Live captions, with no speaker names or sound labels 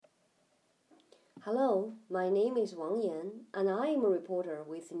Hello, my name is Wang Yan, and I am a reporter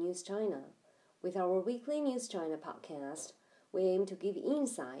with News China. With our weekly News China podcast, we aim to give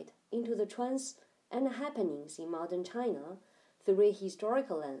insight into the trends and happenings in modern China through a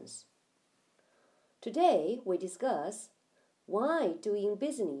historical lens. Today, we discuss why doing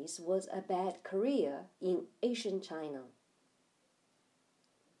business was a bad career in Asian China.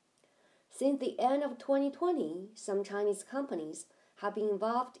 Since the end of 2020, some Chinese companies have been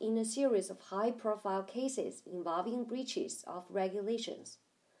involved in a series of high-profile cases involving breaches of regulations.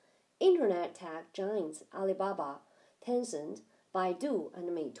 Internet tech giants Alibaba, Tencent, Baidu, and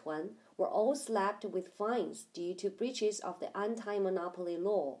Meituan were all slapped with fines due to breaches of the anti-monopoly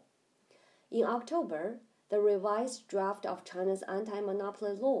law. In October, the revised draft of China's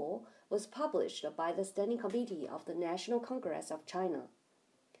anti-monopoly law was published by the Standing Committee of the National Congress of China.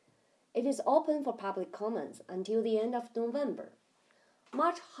 It is open for public comments until the end of November.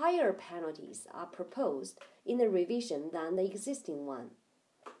 Much higher penalties are proposed in the revision than the existing one.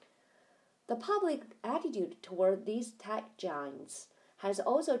 The public attitude toward these tech giants has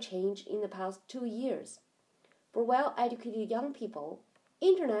also changed in the past 2 years. For well-educated young people,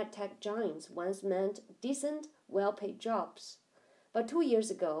 Internet tech giants once meant decent, well-paid jobs. But 2 years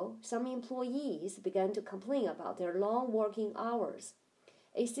ago, some employees began to complain about their long working hours.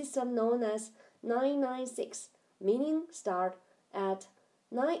 A system known as 996, meaning start at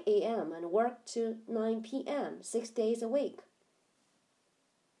 9 a.m. and work to 9 p.m. 6 days a week.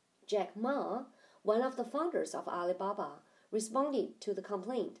 Jack Ma, one of the founders of Alibaba, responded to the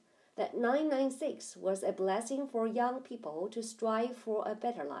complaint that 996 was a blessing for young people to strive for a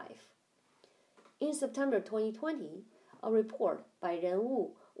better life. In September 2020, a report by Renwu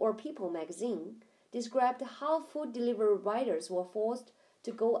or People magazine described how food delivery riders were forced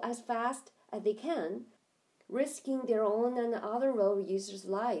to go as fast as they can, risking their own and other road users'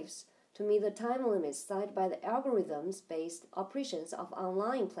 lives to meet the time limits set by the algorithms-based operations of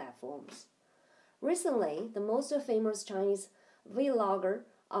online platforms. Recently, the most famous Chinese vlogger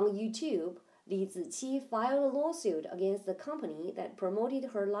on YouTube, Li Ziqi, filed a lawsuit against the company that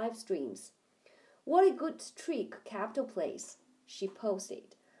promoted her live streams. "What a good trick Capital plays," she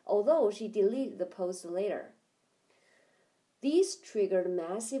posted, although she deleted the post later. These triggered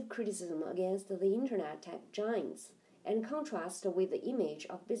massive criticism against the Internet tech giants and contrast with the image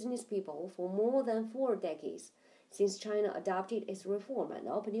of business people for more than 4 decades since China adopted its reform and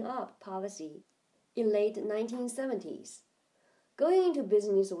opening up policy in late 1970s. Going into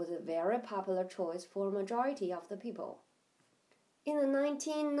business was a very popular choice for a majority of the people. In the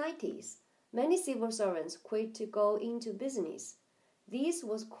 1990s, many civil servants quit to go into business. This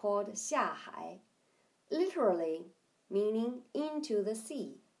was called 下海, literally meaning into the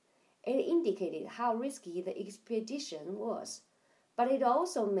sea. It indicated how risky the expedition was, but it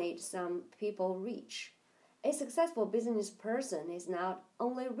also made some people rich. A successful business person is not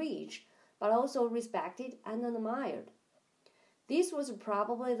only rich, but also respected and admired. This was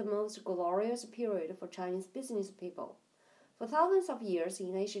probably the most glorious period for Chinese business people. For thousands of years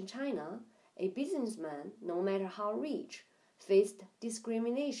in ancient China, a businessman, no matter how rich, faced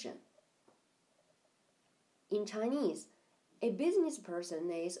discrimination. In Chinese, a business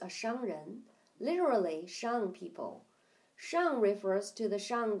person is a Shangren, literally Shang people. Shang refers to the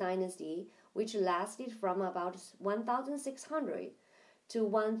Shang dynasty, which lasted from about 1600 to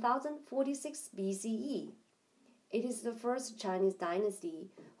 1046 BCE. It is the first Chinese dynasty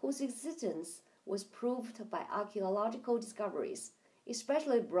whose existence was proved by archaeological discoveries,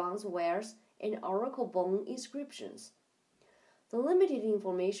 especially bronze wares and oracle bone inscriptions. The limited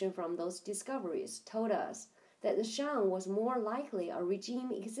information from those discoveries told us that the Shang was more likely a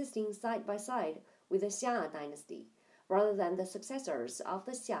regime existing side by side with the Xia dynasty, rather than the successors of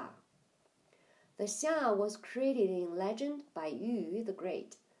the Xia. The Xia was created in legend by Yu the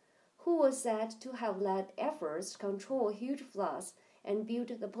Great, who was said to have led efforts to control huge floods and build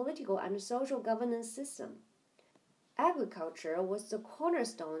the political and social governance system. Agriculture was the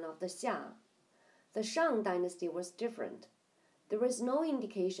cornerstone of the Xia. The Shang dynasty was different. There is no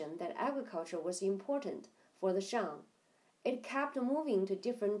indication that agriculture was important for the Shang. It kept moving to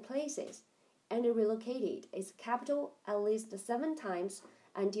different places, and it relocated its capital at least 7 times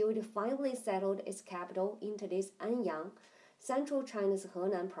until it finally settled its capital in today's Anyang, central China's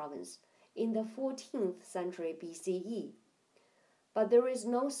Henan province, in the 14th century BCE. But there is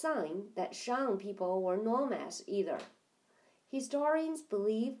no sign that Shang people were nomads either. Historians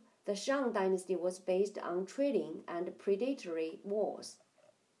believe the Shang dynasty was based on trading and predatory wars.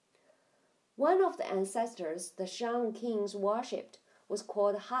 One of the ancestors the Shang kings worshipped was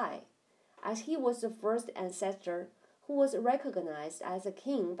called Hai, as he was the first ancestor who was recognized as a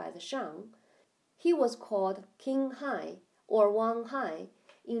king by the Shang. He was called King Hai or Wang Hai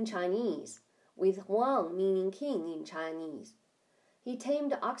in Chinese, with Wang meaning king in Chinese. He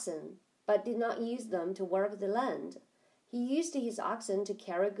tamed oxen, but did not use them to work the land. He used his oxen to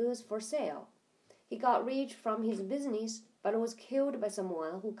carry goods for sale. He got rich from his business, but was killed by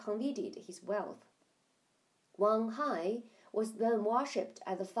someone who coveted his wealth. Wang Hai was then worshipped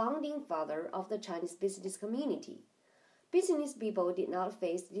as the founding father of the Chinese business community. Business people did not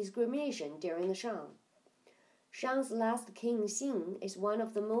face discrimination during the Shang. Shang's last king Xin is one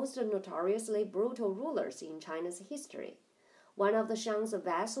of the most notoriously brutal rulers in China's history. One of the Shang's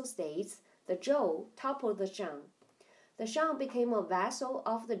vassal states, the Zhou, toppled the Shang. The Shang became a vassal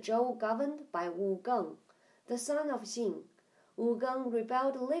of the Zhou governed by Wu Geng, the son of Xin. Wu Geng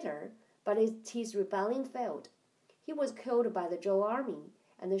rebelled later, but his rebellion failed. He was killed by the Zhou army,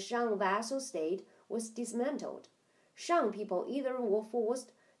 and the Shang vassal state was dismantled. Shang people either were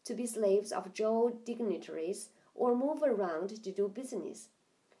forced to be slaves of Zhou dignitaries or move around to do business.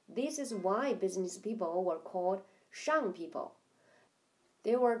 This is why business people were called Shang people.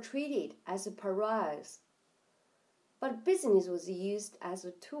 They were treated as pariahs. But business was used as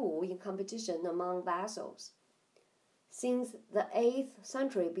a tool in competition among vassals. Since the 8th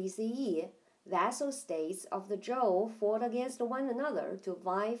century BCE, vassal states of the Zhou fought against one another to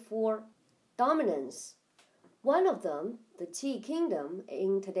vie for dominance. One of them, the Qi kingdom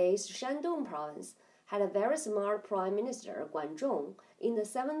in today's Shandong province, had a very smart prime minister, Guanzhong, in the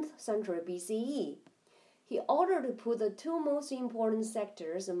 7th century BCE. He ordered to put the two most important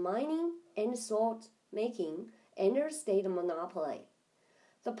sectors, mining and salt making, under state monopoly.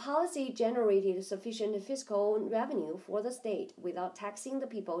 The policy generated sufficient fiscal revenue for the state without taxing the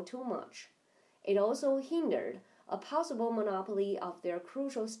people too much. It also hindered a possible monopoly of their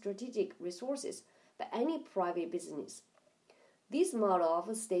crucial strategic resources by any private business. This model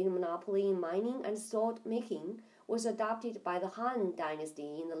of state monopoly in mining and salt making was adopted by the Han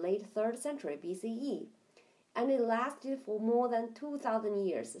Dynasty in the late 3rd century BCE, and it lasted for more than 2,000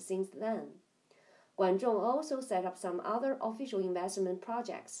 years since then. Guanzhong also set up some other official investment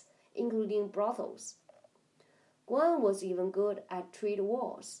projects, including brothels. Guan was even good at trade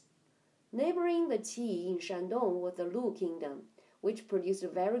wars. Neighboring the Qi in Shandong was the Lu kingdom, which produced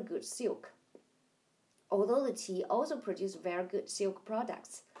very good silk. Although the Qi also produced very good silk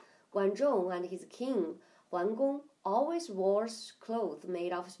products, Guanzhong and his king, Huangong, always wore clothes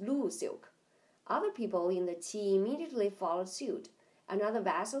made of Lu silk. Other people in the Qi immediately followed suit, and other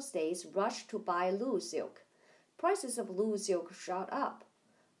vassal states rushed to buy Lu silk. Prices of Lu silk shot up.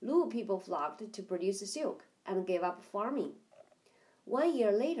 Lu people flocked to produce silk and gave up farming. 1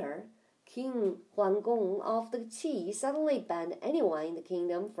 year later, King Huangong of the Qi suddenly banned anyone in the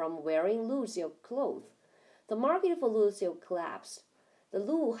kingdom from wearing Lu silk clothes. The market for Lu silk collapsed. The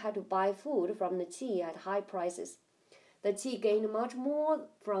Lu had to buy food from the Qi at high prices. The Qi gained much more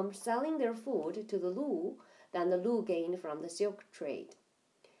from selling their food to the Lu than the Lu gained from the silk trade.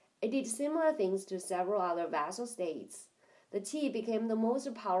 It did similar things to several other vassal states. The Qi became the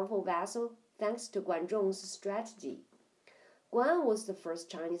most powerful vassal thanks to Guanzhong's strategy. Guan was the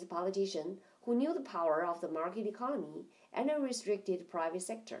first Chinese politician who knew the power of the market economy and a restricted private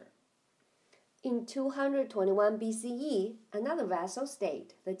sector. In 221 BCE, another vassal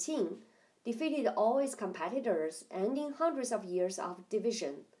state, the Qing, defeated all its competitors, ending hundreds of years of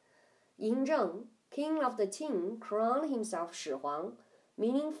division. Yin Zheng, king of the Qing, crowned himself Shi Huang,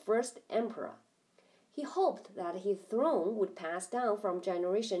 meaning first emperor. He hoped that his throne would pass down from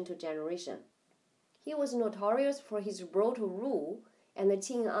generation to generation. He was notorious for his brutal rule, and the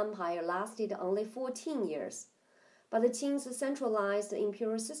Qing Empire lasted only 14 years. But the Qing's centralized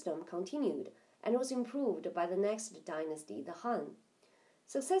imperial system continued and was improved by the next dynasty, the Han.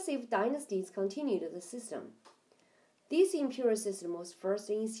 Successive dynasties continued the system. This imperial system was first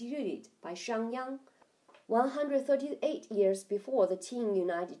instituted by Shangyang 138 years before the Qing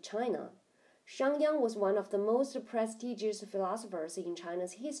united China. Shangyang was one of the most prestigious philosophers in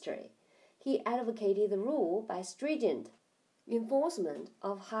China's history. He advocated the rule by stringent enforcement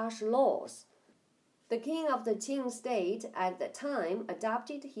of harsh laws. The king of the Qing state at that time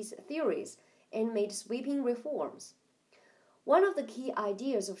adopted his theories and made sweeping reforms. One of the key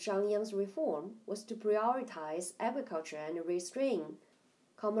ideas of Shangyang's reform was to prioritize agriculture and restrain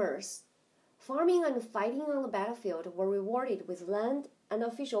commerce. Farming and fighting on the battlefield were rewarded with land and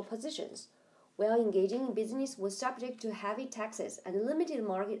official positions, while engaging in business was subject to heavy taxes and limited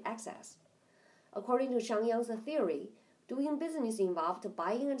market access. According to Shangyang's theory, doing business involved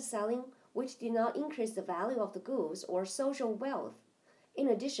buying and selling, which did not increase the value of the goods or social wealth. In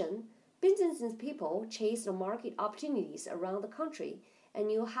addition, business people chased market opportunities around the country and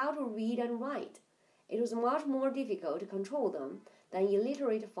knew how to read and write. It was much more difficult to control them than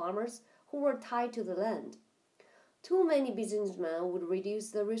illiterate farmers who were tied to the land. Too many businessmen would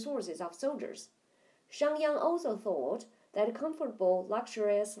reduce the resources of soldiers. Shangyang also thought that a comfortable,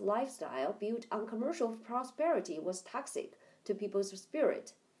 luxurious lifestyle built on commercial prosperity was toxic to people's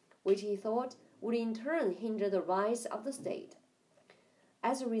spirit, which he thought would in turn hinder the rise of the state.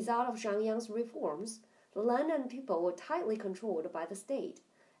 As a result of Shangyang's reforms, the land and people were tightly controlled by the state,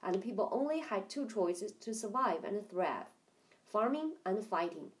 and people only had two choices to survive and thrive: farming and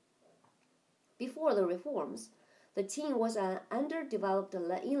fighting. Before the reforms, the Qing was an underdeveloped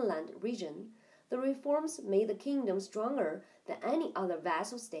inland region. The reforms made the kingdom stronger than any other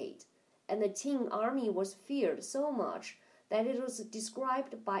vassal state, and the Qing army was feared so much that it was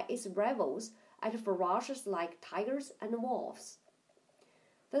described by its rivals as ferocious like tigers and wolves.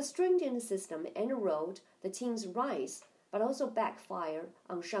 The stringent system enrolled the Qing's rise, but also backfired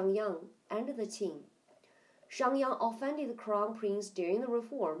on Shangyang and the Qing. Shangyang offended the crown prince during the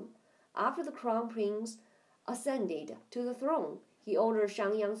reform. After the crown prince ascended to the throne, he ordered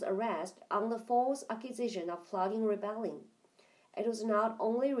Shangyang's arrest on the false accusation of plotting rebellion. It was not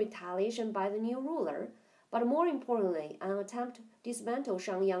only retaliation by the new ruler, but more importantly, an attempt to dismantle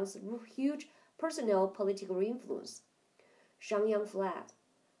Shangyang's huge personal political influence. Shangyang fled,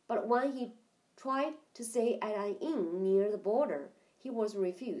 but when he tried to stay at an inn near the border, he was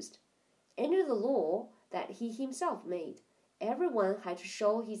refused. Under the law that he himself made, everyone had to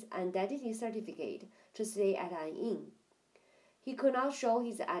show his identity certificate to stay at an inn. He could not show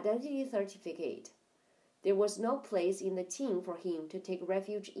his identity certificate. There was no place in the Qing for him to take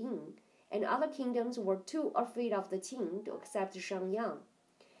refuge in, and other kingdoms were too afraid of the Qing to accept Shangyang.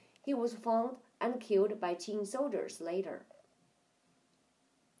 He was found and killed by Qing soldiers later.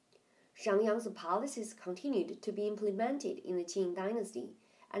 Shangyang's policies continued to be implemented in the Qing dynasty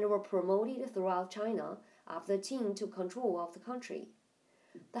and were promoted throughout China after the Qing took control of the country.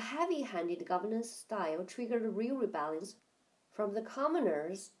 The heavy-handed governance style triggered real rebellions from the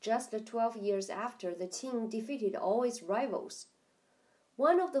commoners just 12 years after the Qing defeated all its rivals.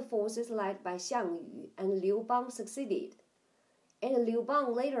 One of the forces led by Xiang Yu and Liu Bang succeeded, and Liu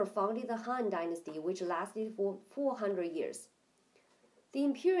Bang later founded the Han dynasty, which lasted for 400 years. The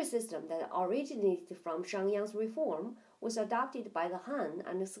imperial system that originated from Shangyang's reform was adopted by the Han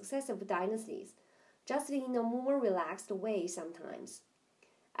and the successive dynasties, just in a more relaxed way sometimes.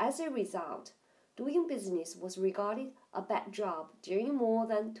 As a result, doing business was regarded a bad job during more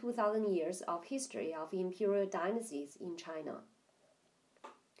than 2,000 years of history of imperial dynasties in China.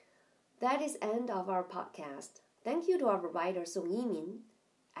 That is the end of our podcast. Thank you to our writer Song Yimin,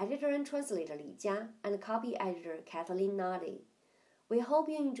 editor and translator Li Jia, and copy editor Kathleen Nadi. We hope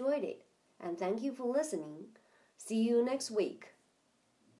you enjoyed it, and thank you for listening. See you next week.